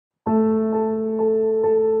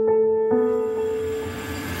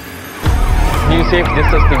safe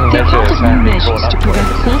distancing measures have been drawn up to prevent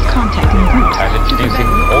close contact in groups. and introducing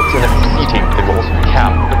alternate seating that will also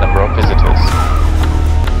cap the number of visitors.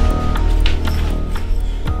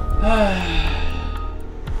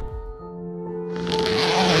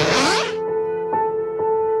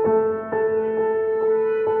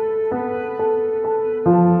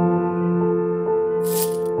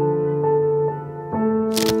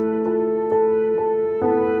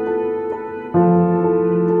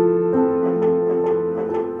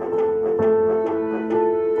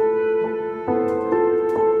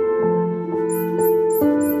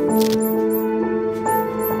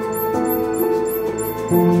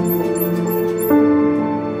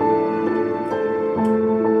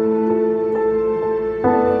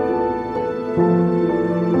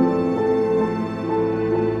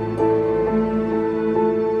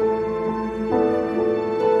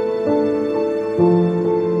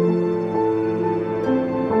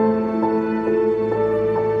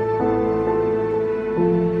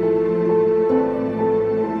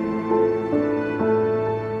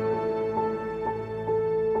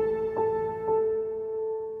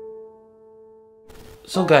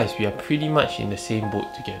 So guys, we are pretty much in the same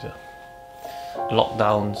boat together.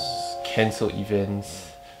 Lockdowns, cancelled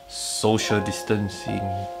events, social distancing,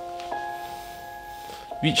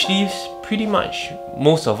 which leaves pretty much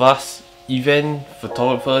most of us, event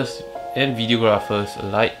photographers and videographers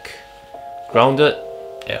alike, grounded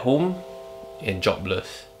at home and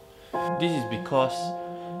jobless. This is because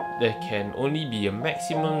there can only be a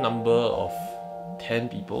maximum number of 10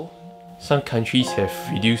 people. Some countries have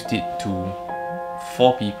reduced it to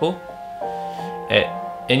 4 people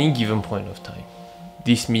at any given point of time.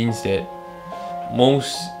 This means that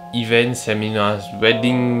most events, seminars,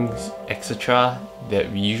 weddings, etc.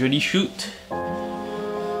 that we usually shoot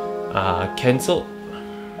are cancelled.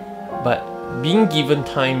 But being given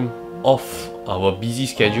time off our busy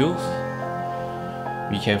schedules,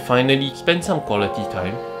 we can finally spend some quality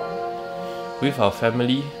time with our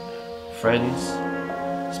family, friends,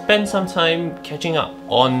 spend some time catching up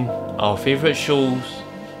on our favorite shows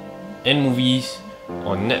and movies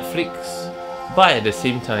on Netflix, but at the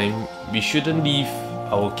same time, we shouldn't leave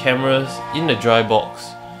our cameras in the dry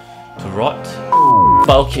box to rot.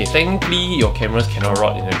 But okay, technically your cameras cannot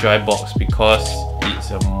rot in a dry box because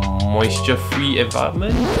it's a moisture-free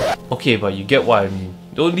environment. Okay, but you get what I mean.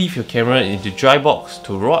 Don't leave your camera in the dry box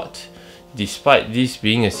to rot, despite this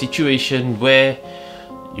being a situation where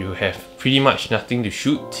you have pretty much nothing to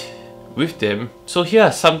shoot with them. So here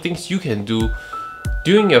are some things you can do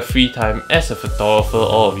during your free time as a photographer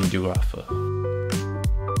or a videographer.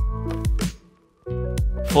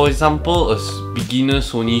 For example, a beginner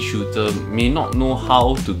Sony shooter may not know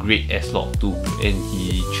how to grade S-Log2 and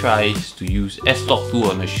he tries to use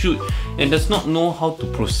S-Log2 on a shoot and does not know how to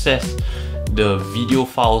process the video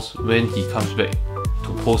files when he comes back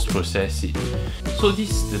to post-process it. So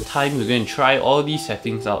this is the time to go and try all these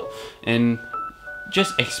settings out and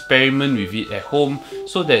just experiment with it at home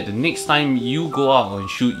so that the next time you go out on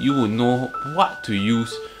shoot, you will know what to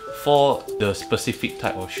use for the specific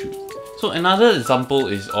type of shoot. So another example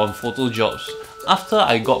is on photo jobs. After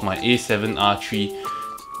I got my A7R III,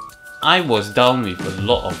 I was down with a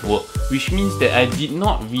lot of work, which means that I did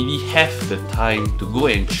not really have the time to go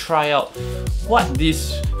and try out what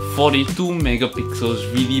this 42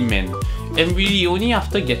 megapixels really meant. And really only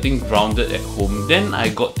after getting grounded at home, then I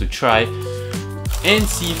got to try and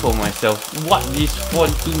see for myself what this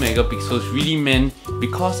 42 megapixels really meant,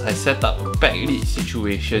 because I set up a backlit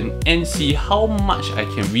situation and see how much I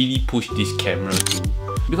can really push this camera to.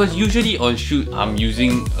 Because usually on shoot I'm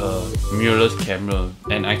using a mirrorless camera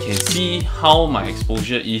and I can see how my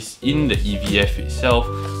exposure is in the EVF itself.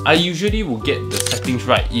 I usually will get the settings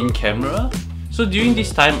right in camera. So during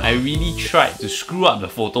this time, I really tried to screw up the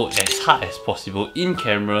photo as hard as possible in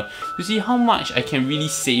camera to see how much I can really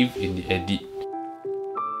save in the edit.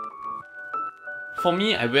 For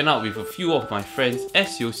me, I went out with a few of my friends,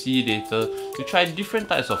 as you'll see later, to try different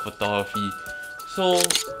types of photography. So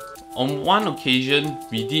on one occasion,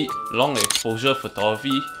 we did long exposure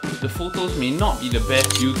photography. The photos may not be the best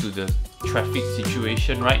due to the traffic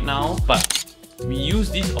situation right now, but we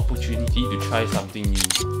used this opportunity to try something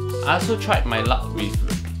new. I also tried my luck with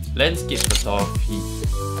landscape photography,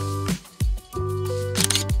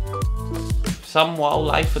 some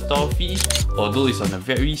wildlife photography, although it's on a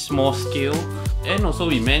very small scale, and also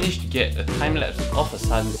we managed to get a time lapse of a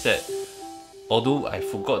sunset, although I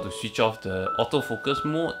forgot to switch off the autofocus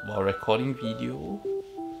mode while recording video.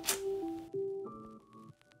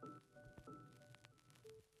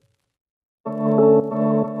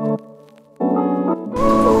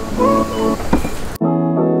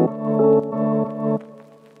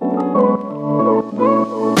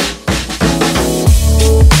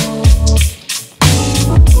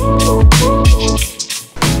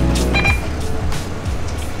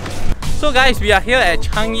 So guys, we are here at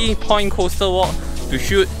Changi Point Coastal Walk to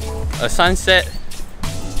shoot a sunset,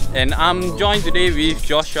 and I'm joined today with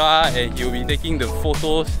Joshua, and he'll be taking the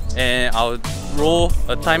photos, and I'll roll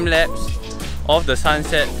a time lapse of the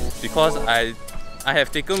sunset because I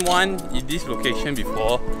have taken one in this location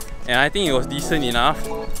before and I think it was decent enough.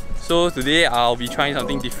 So today I'll be trying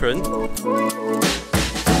something different.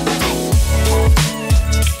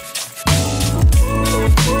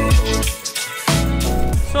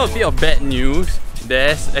 So a bit of bad news,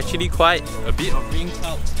 there's actually quite a bit of rain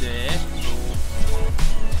clouds there,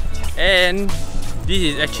 and this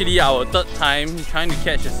is actually our third time trying to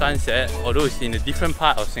catch a sunset, although it's in a different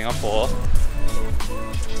part of Singapore.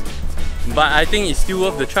 But I think it's still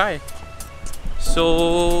worth the try.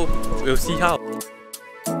 So we'll see how.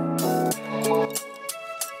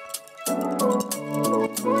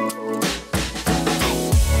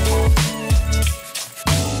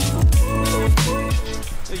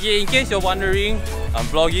 Okay, in case you're wondering, I'm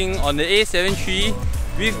vlogging on the A7 III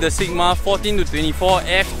with the Sigma 14-24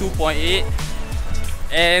 f2.8,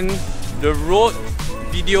 and the Rode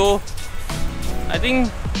video, I think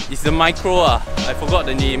it's the micro, I forgot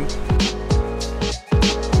the name.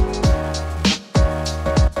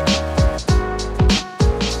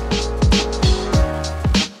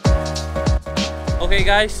 Okay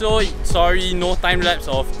guys, so sorry, no time lapse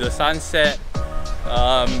of the sunset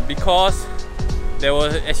because there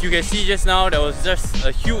was, as you can see just now, there was just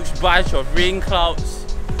a huge bunch of rain clouds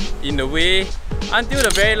in the way until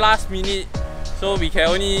the very last minute, so we can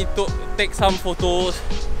only take some photos.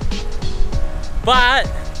 But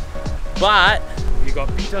we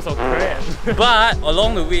got pictures of crabs. but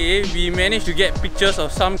along the way we managed to get pictures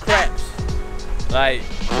of some crabs, like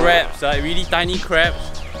really tiny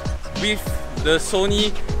crabs, with the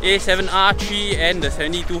Sony A7R III and the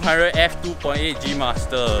 7200 f2.8 G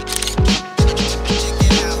Master.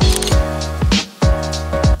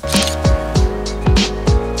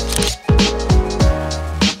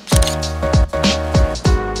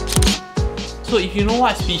 So if you know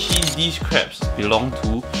what species these crabs belong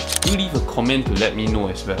to, do leave a comment to let me know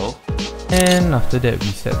as well. And after that we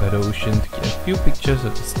sat by the ocean to get a few pictures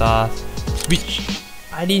of the stars, which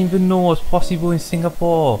I didn't even know was possible in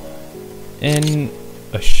Singapore, and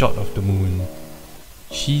a shot of the moon.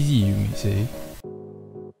 Cheesy, you may say.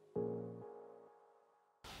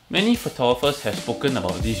 Many photographers have spoken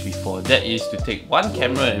about this before, that is to take one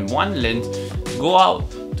camera and one lens, go out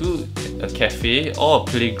to a cafe or a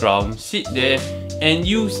playground, sit there and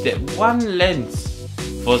use that one lens.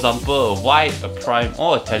 For example, a wide, a prime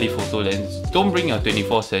or a telephoto lens. Don't bring your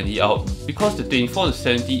 24-70 out because the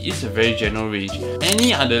 24-70 is a very general range.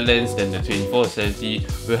 Any other lens than the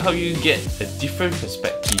 24-70 will help you get a different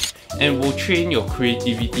perspective and will train your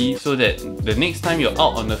creativity so that the next time you're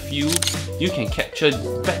out on the field, you can capture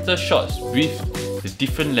better shots with the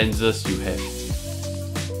different lenses you have.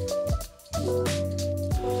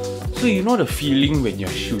 So you know the feeling when you're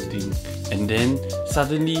shooting and then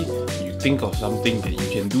suddenly you think of something that you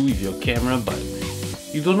can do with your camera but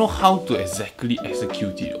you don't know how to exactly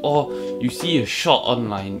execute it, or you see a shot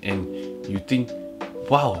online and you think,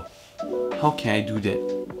 wow, how can I do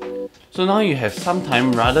that? So now you have some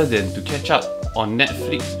time rather than to catch up on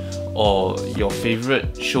Netflix or your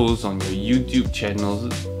favorite shows on your YouTube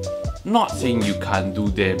channels. Not saying you can't do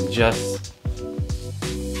them, just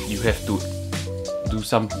you have to do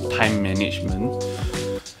some time management.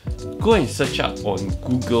 Go and search up on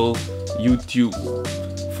Google, YouTube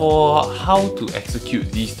for how to execute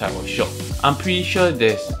these type of shots. I'm pretty sure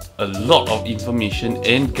there's a lot of information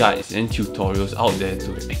and guides and tutorials out there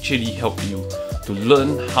to actually help you to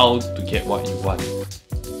learn how to get what you want.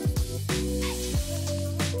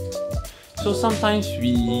 So sometimes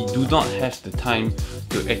we do not have the time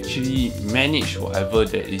to actually manage whatever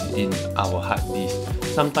that is in our hard disk.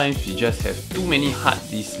 Sometimes we just have too many hard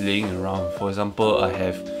disks laying around. For example, I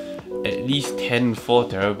have at least 10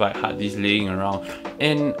 4TB hard disks laying around,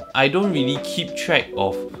 and I don't really keep track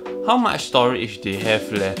of how much storage they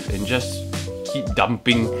have left and just keep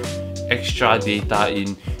dumping extra data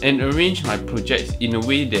in and arrange my projects in a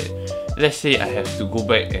way that, let's say I have to go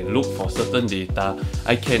back and look for certain data,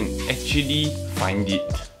 I can actually find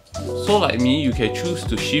it. So like me, you can choose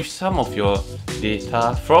to shift some of your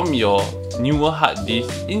data from your newer hard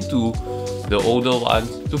disk into the older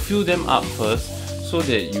ones to fill them up first, so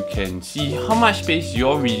that you can see how much space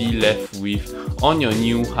you're really left with on your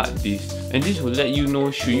new hard disk, and this will let you know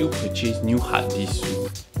should you purchase new hard disks soon.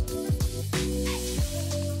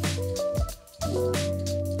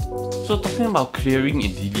 So talking about clearing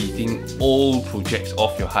and deleting old projects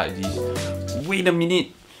off your hard disk, wait a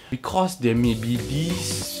minute, because there may be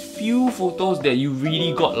these few photos that you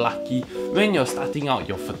really got lucky when you're starting out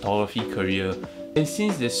your photography career. And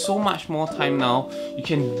since there's so much more time now, you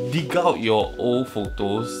can dig out your old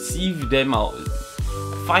photos, sieve them out,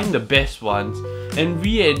 find the best ones, and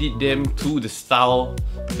re-edit them to the style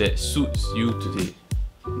that suits you today.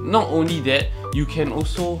 Not only that, you can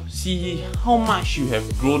also see how much you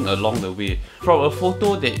have grown along the way. From a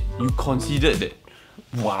photo that you considered that,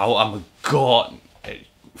 wow, I'm a god at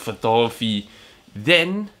photography,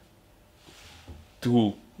 then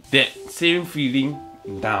to that same feeling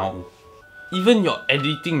now. Even your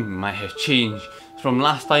editing might have changed from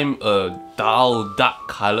last time a dull, dark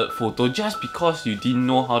coloured photo just because you didn't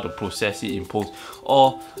know how to process it in post,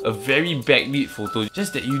 or a very backlit photo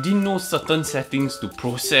just that you didn't know certain settings to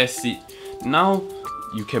process it. Now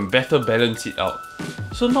you can better balance it out.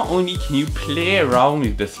 So not only can you play around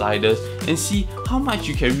with the sliders and see how much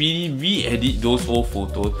you can really re-edit those old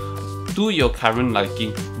photos to your current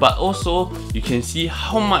liking, but also you can see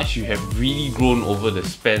how much you have really grown over the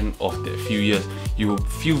span of that few years. You will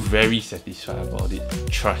feel very satisfied about it,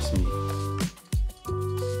 trust me.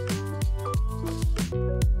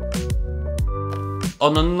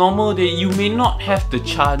 On a normal day, you may not have the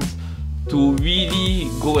chance to really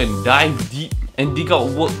go and dive deep and dig out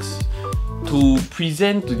works to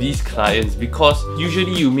present to these clients, because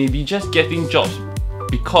usually you may be just getting jobs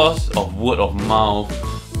because of word of mouth,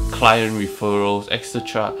 client referrals,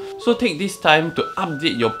 etc. So take this time to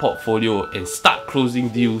update your portfolio and start closing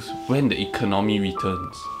deals when the economy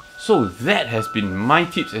returns. So that has been my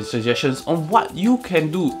tips and suggestions on what you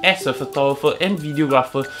can do as a photographer and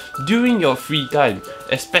videographer during your free time,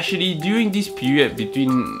 especially during this period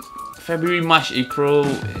between February, March, April,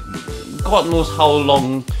 and God knows how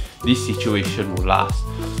long this situation will last.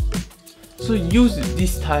 So use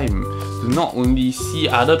this time to not only see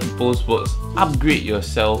other people's works, upgrade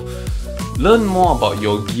yourself, learn more about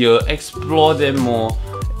your gear, explore them more,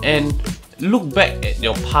 and look back at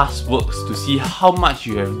your past works to see how much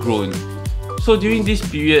you have grown. So during this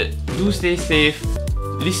period, do stay safe,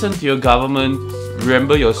 listen to your government,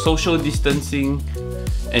 remember your social distancing,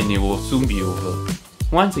 and it will soon be over.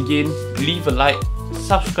 Once again, leave a like,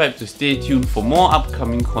 subscribe to stay tuned for more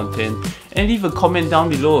upcoming content, and leave a comment down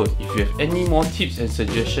below if you have any more tips and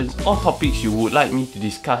suggestions or topics you would like me to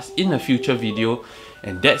discuss in a future video.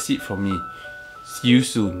 And that's it from me. See you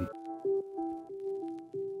soon.